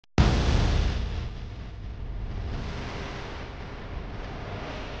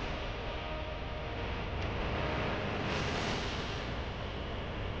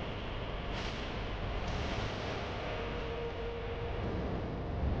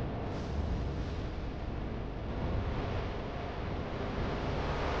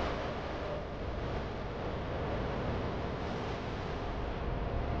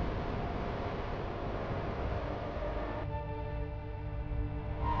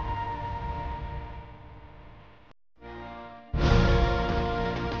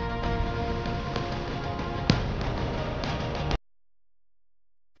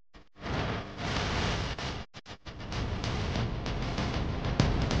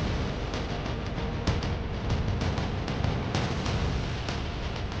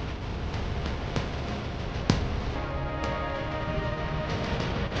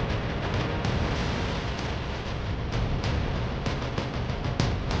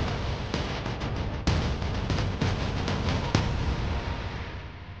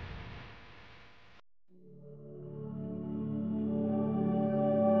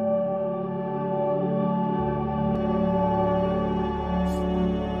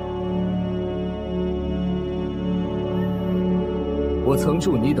我曾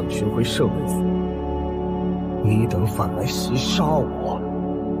助你等寻回圣位子，你等反来袭杀我。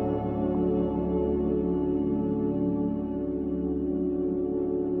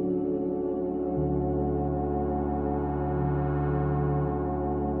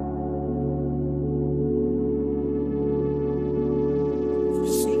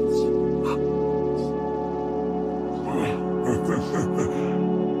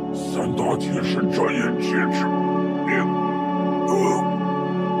三大铁神转眼截止。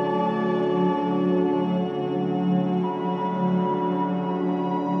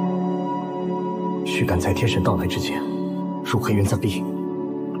须赶在天神到来之前，入黑云暂避。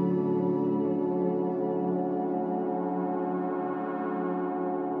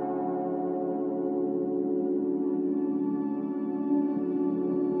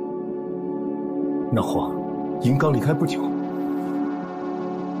那皇，银刚离开不久。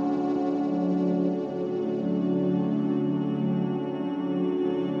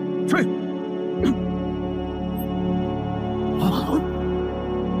 追！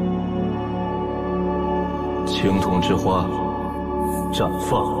青铜之花，绽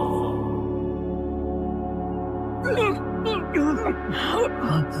放。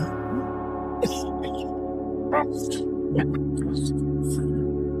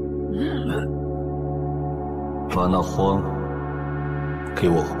把那荒给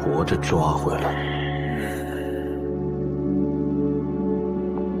我活着抓回来。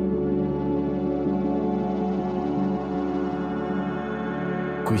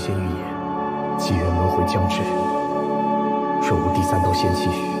 龟仙预言，纪元轮回将至，若无第三道仙气，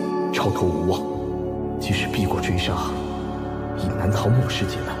超脱无望。即使避过追杀，亦难逃末世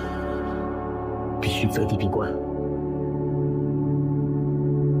劫难。必须择地闭关。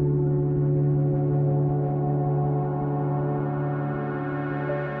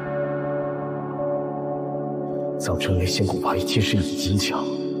早春雷仙骨法力其实已极强，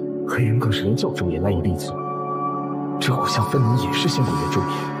黑云更是连教主也难以立足。 这偶像分明也是仙骨原住民，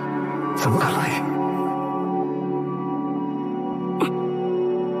怎么敢来？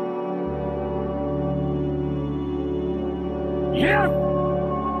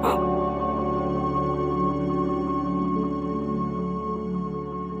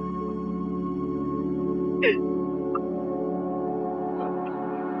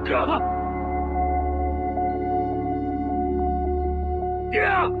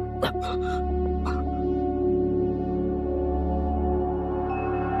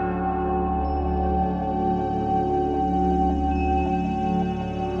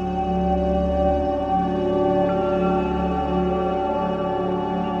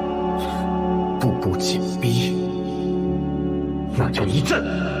步步紧逼，那就一阵。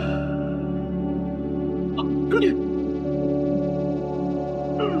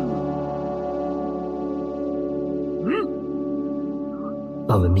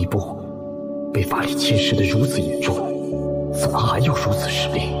暗纹密布，被法力侵蚀的如此严重，怎么还有如此实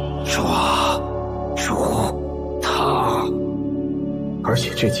力？抓住他！而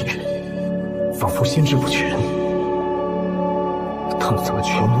且这几人仿佛心智不全，他们怎么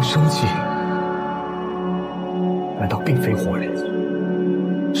全无生气？ 难道并非活人，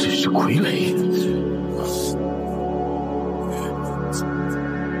只是傀儡？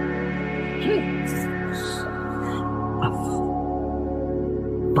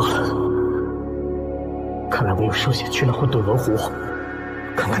罢了，看来唯有涉险去那混沌文湖，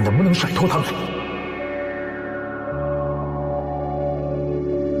看看能不能甩脱他们。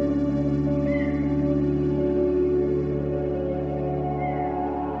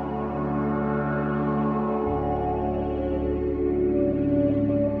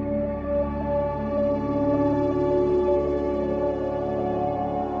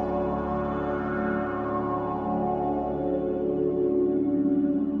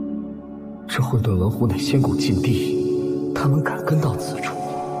 这混沌文湖乃仙骨禁地，他们敢跟到此处，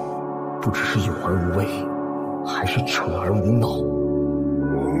不知是有而无畏，还是蠢而无脑。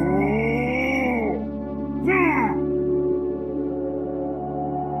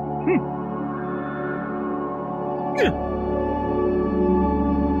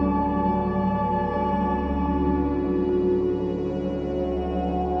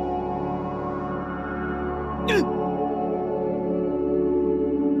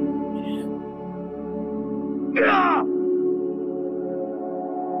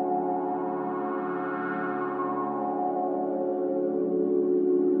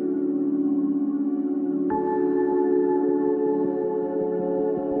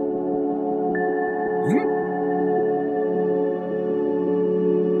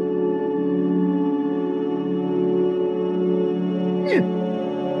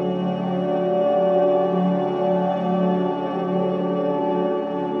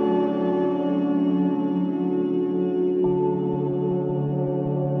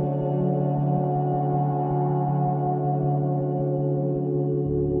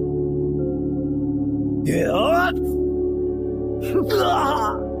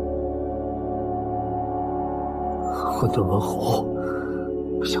混沌文侯，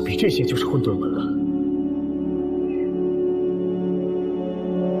想必这些就是混沌文了。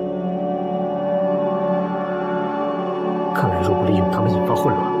看来若不利用他们引发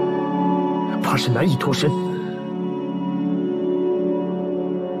混乱，怕是难以脱身。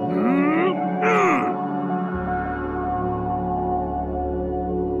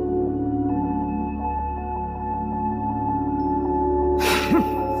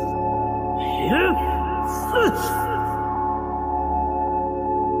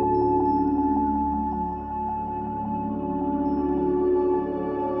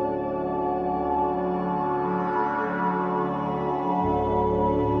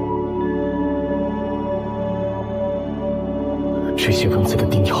这些文字的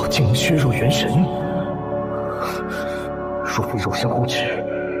定要竟能削弱元神，若非肉身护持，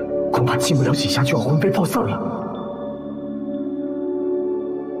恐怕进不了几下就要魂飞魄散了。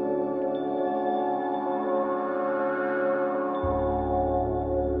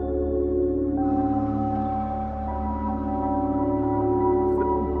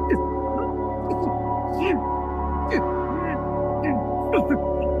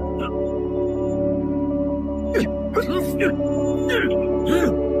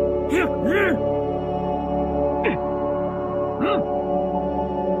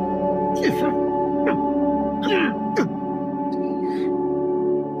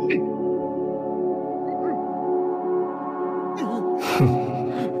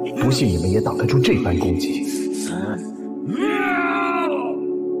不信你们也挡得住这般攻击。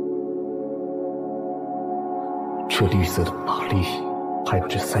这绿色的法力，还有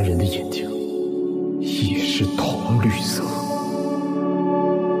这三人的眼睛，也是同绿色。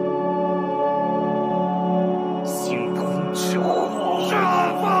星空之火，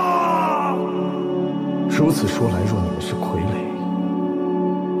杀吧！如此说来，若你们是傀儡，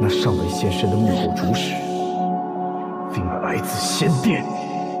那尚未现身的幕后主使，定来自仙殿。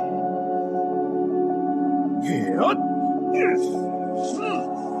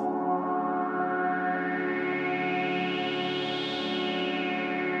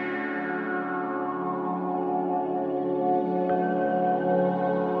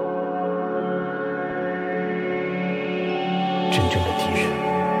真正的敌人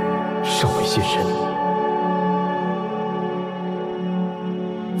尚未现身，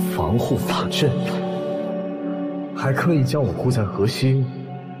防护法阵还刻意将我护在核心，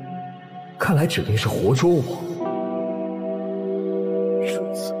看来指定是活捉我。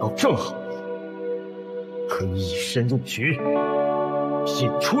如此倒正好，可以以身入局，引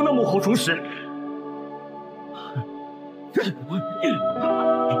出那幕后主使。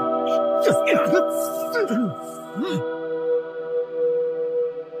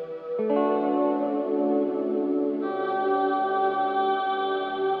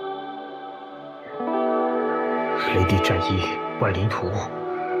雷帝战衣、万灵图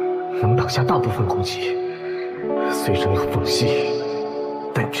能挡下大部分攻击，虽仍有缝隙，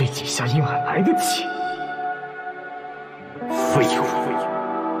但这几下应还来得及。废物！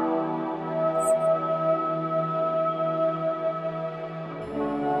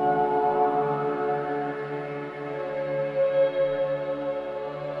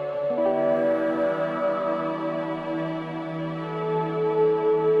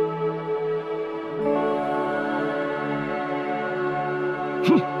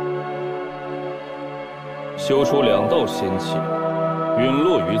修出2道仙气，陨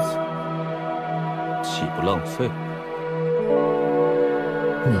落于此，岂不浪费？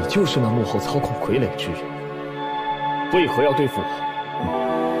你就是那幕后操控傀儡之人，为何要对付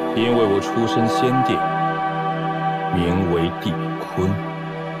我？因为我出身仙殿，名为帝昆。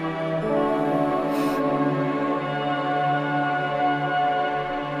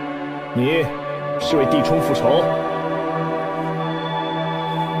你是为帝冲复仇？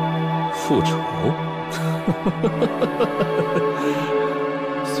复仇？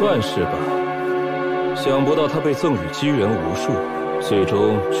算是吧。想不到他被赠予机缘无数，最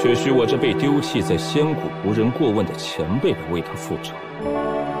终却需我这被丢弃在仙谷无人过问的前辈来为他复仇。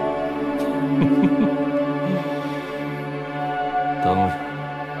当然，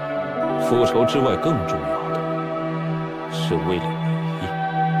复仇之外更重要的是为了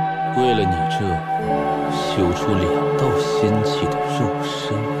你，为了你这修出2道仙气的肉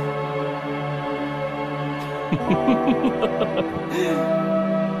身。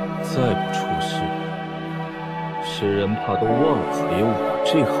再不出事，世人怕都忘了还有我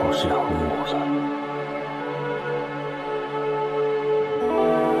这号人物了。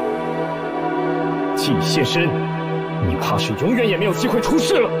既已现身，你怕是永远也没有机会出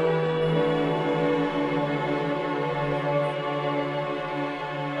世了。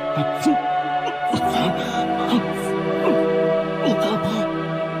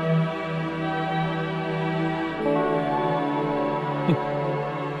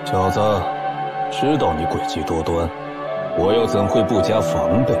小子，知道你诡计多端，我又怎会不加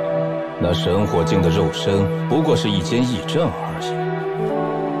防备？那神火境的肉身不过是一间驿站而已。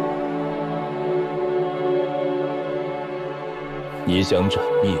你想斩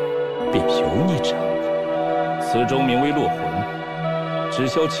灭，便由你斩。此中名为落魂，只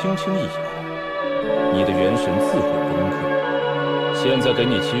消轻轻一摇，你的元神自会崩溃。现在给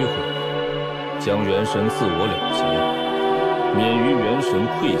你机会，将元神自我了结，免于元神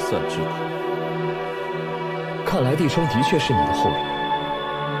溃散之苦。看来帝兄的确是你的后人。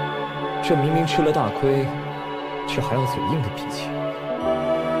这明明吃了大亏，却还要嘴硬的脾气，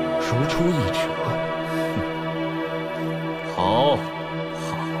如出一辙。好，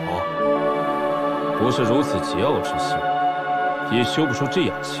好，不是如此桀骜之心，也修不出这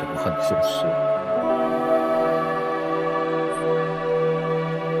样强悍的肉身。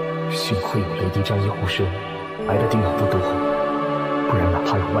幸亏有雷帝战役护身，挨的丁老不多，不然哪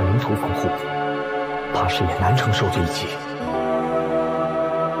怕有万灵图防护，怕是也难承受这一击。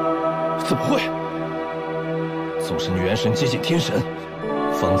怎么会？纵使你元神接近天神，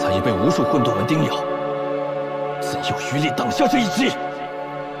方才也被无数混沌纹叮咬，怎有余力挡下这一击？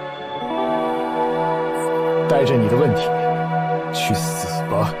带着你的问题去死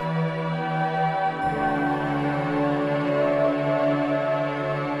吧！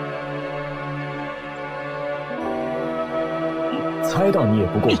猜到你也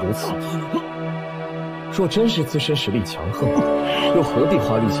不过如此。若真是自身实力强横，又何必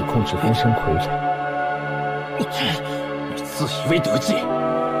花力气控制分身傀儡？你自以为得计，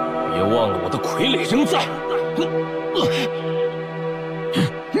别忘了我的傀儡仍在。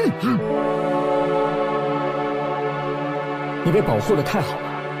你被保护的太好了，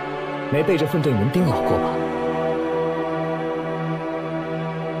没被这混沌纹叮咬过吧？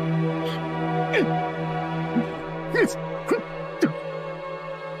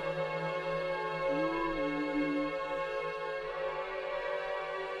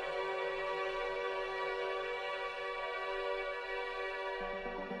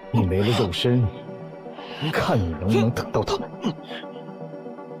你没了肉身，看你能不能等到他们。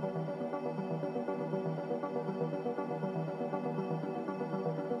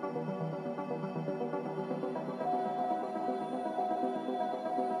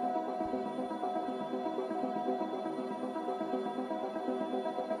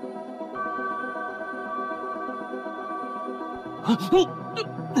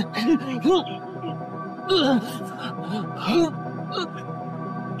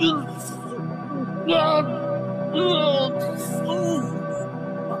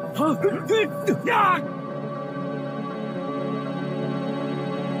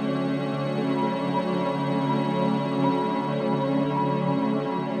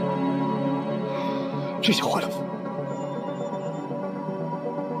这下坏了！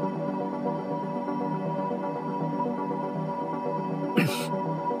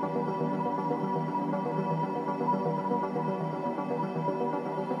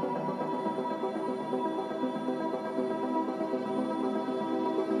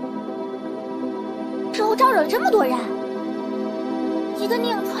之后招惹了这么多人，几个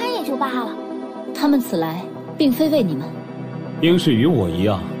宁川也就罢了，他们此来并非为你们，应是与我一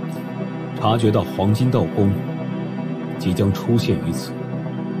样，察觉到黄金道宫即将出现于此。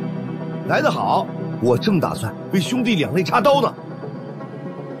来得好，我正打算为兄弟两肋插刀呢。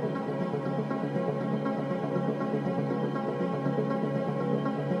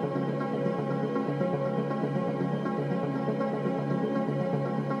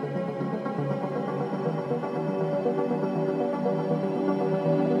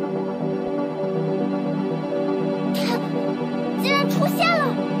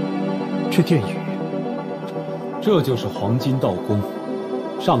这殿宇，这就是黄金道宫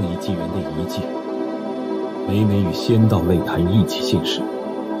上一纪元的遗迹。每每与仙道擂台一起现世，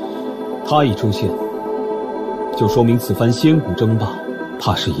他一出现，就说明此番仙古争霸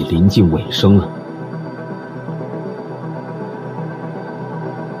怕是已临近尾声了。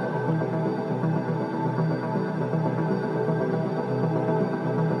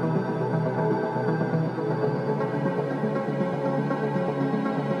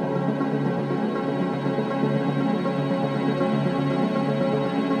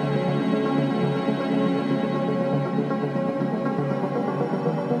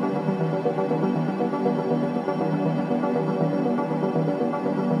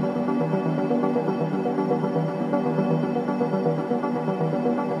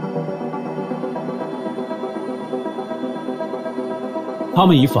他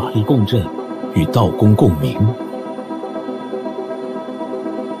们以法力共振，与道功共鸣，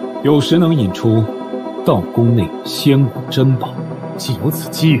有时能引出道宫内仙古珍宝。既有此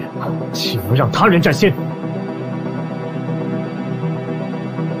机缘，岂能让他人占先？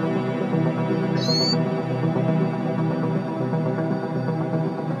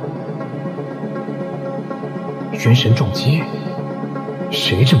元神撞击，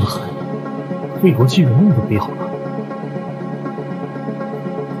谁这么狠？为国机缘梦都不要了。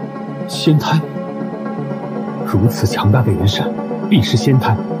仙胎，如此强大的元神，必是仙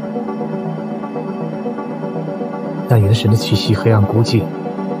胎。那元神的气息黑暗孤寂，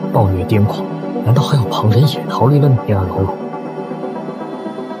暴虐癫狂，难道还有旁人也逃离了黑暗牢笼？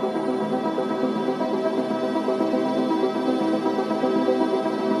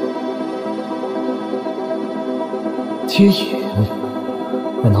接引，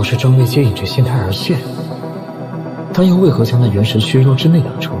难道是专为接引这仙胎而现？但又为何将那元神削弱之内打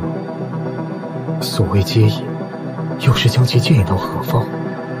出？所谓接引，又是将其接引到何方？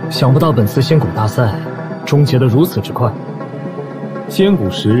想不到本次仙蛊大赛终结得如此之快。仙蛊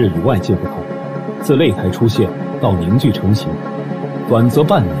时日与外界不同，自擂台出现到凝聚成型，短则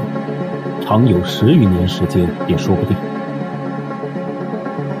半年，长有10余年时间也说不定。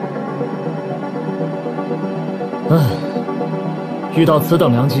唉，遇到此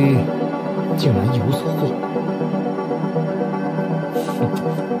等良机，竟然一无所获。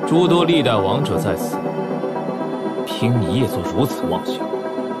诸多历代王者在此，凭你也做如此妄想？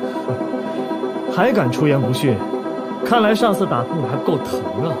还敢出言不逊，看来上次打痛还不够疼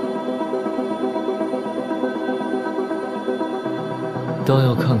啊！倒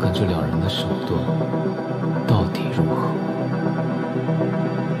要看看这两人的手段到底如何。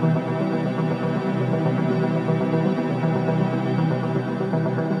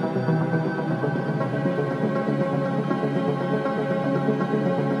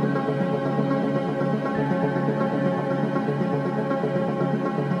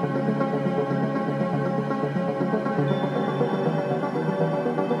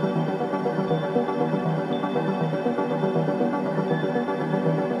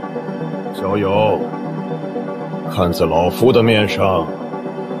小友，看在老夫的面上，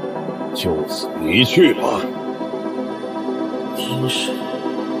就此离去吧。天神，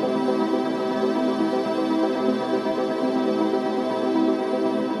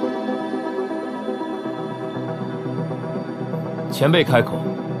前辈开口，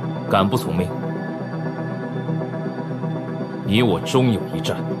敢不从命？你我终有一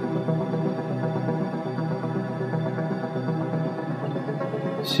战。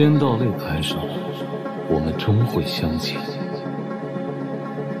仙道擂台上，我们终会相见。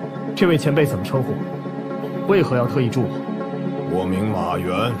这位前辈怎么称呼？为何要特意助我？我名马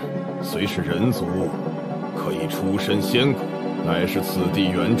元，虽是人族，可以出身仙谷，乃是此地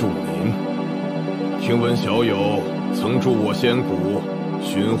原住民。听闻小友曾助我仙谷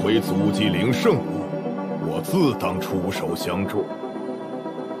寻回祖籍灵圣物，我自当出手相助。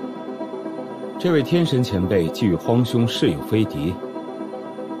这位天神前辈既与荒兄誓有非敌，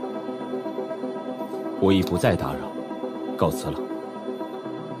我已不再打扰，告辞了。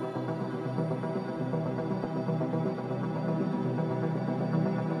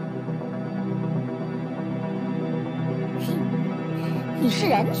你是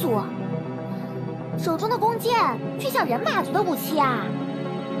人族，手中的弓箭却像人马族的武器啊！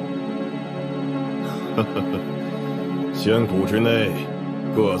仙谷之内，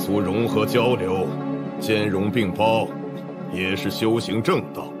各族融合交流，兼容并包，也是修行正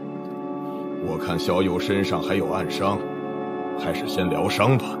道。我看小友身上还有暗伤，还是先疗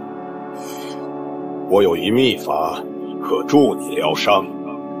伤吧。我有一秘法，可助你疗伤。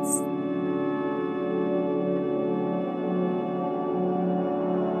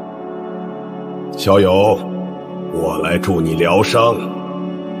小友，我来助你疗伤。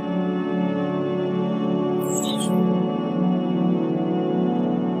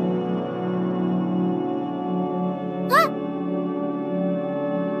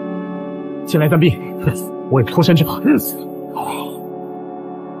前来暂避，我有脱身之法。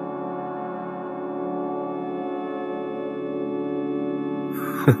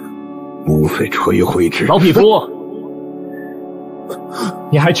无非吹灰之老匹夫，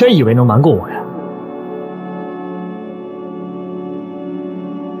你还真以为能瞒过我呀？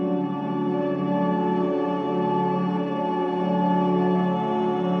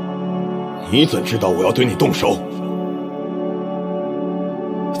你怎知道我要对你动手？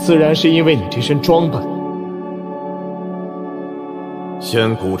自然是因为你这身装扮。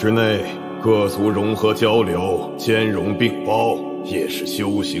仙谷之内，各族融合交流，兼容并包，也是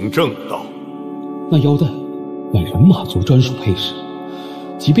修行正道。那腰带乃人马族专属配饰，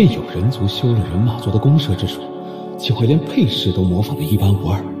即便有人族修了人马座的弓射之术，岂会连配饰都模仿得一般无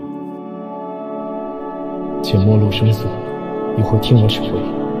二？且莫露声色，一会听我指挥。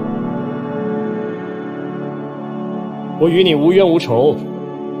我与你无冤无仇，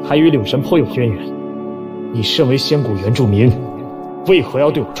还与柳神颇有渊源。你身为仙谷原住民，为何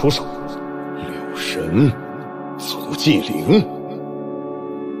要对我出手？柳神，足迹灵，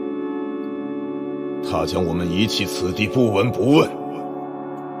他将我们遗弃此地，不闻不问。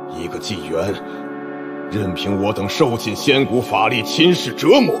一个纪元，任凭我等受尽仙谷法力侵蚀折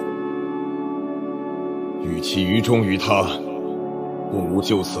磨。与其于衷于他，不如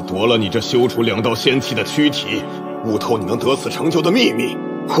就此夺了你这修出2道仙气的躯体，悟透你能得此成就的秘密，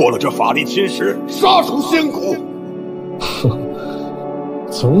破了这法力侵蚀，杀出仙谷。哼，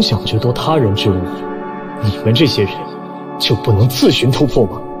总想着夺他人之物，你们这些人就不能自寻突破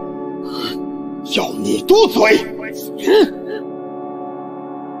吗？要你多嘴！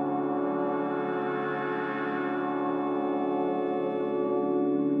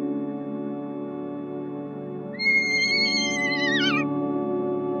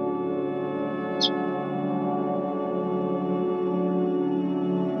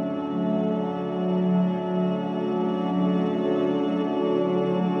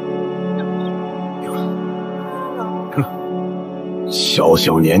小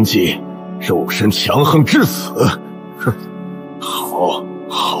小年纪，肉身强横至此，哼，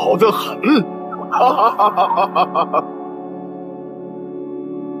好得很！哈哈哈哈哈哈！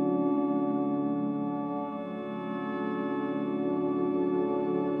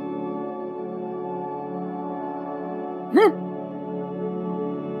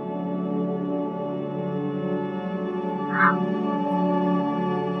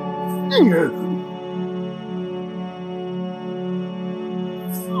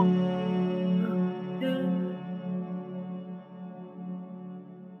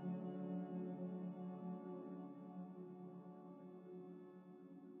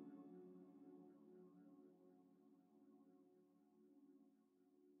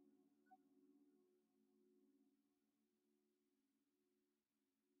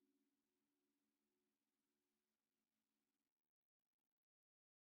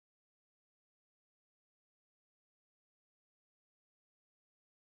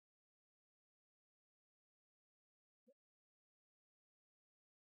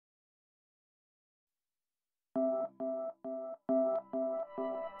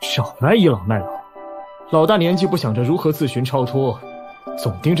少来倚老卖老，老大年纪不想着如何自寻超脱，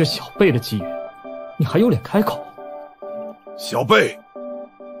总盯着小辈的机缘，你还有脸开口？小辈，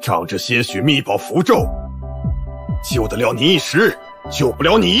仗着些许秘宝符咒，救得了你一时，救不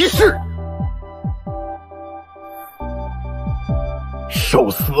了你一世，受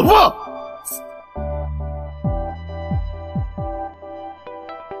死吧！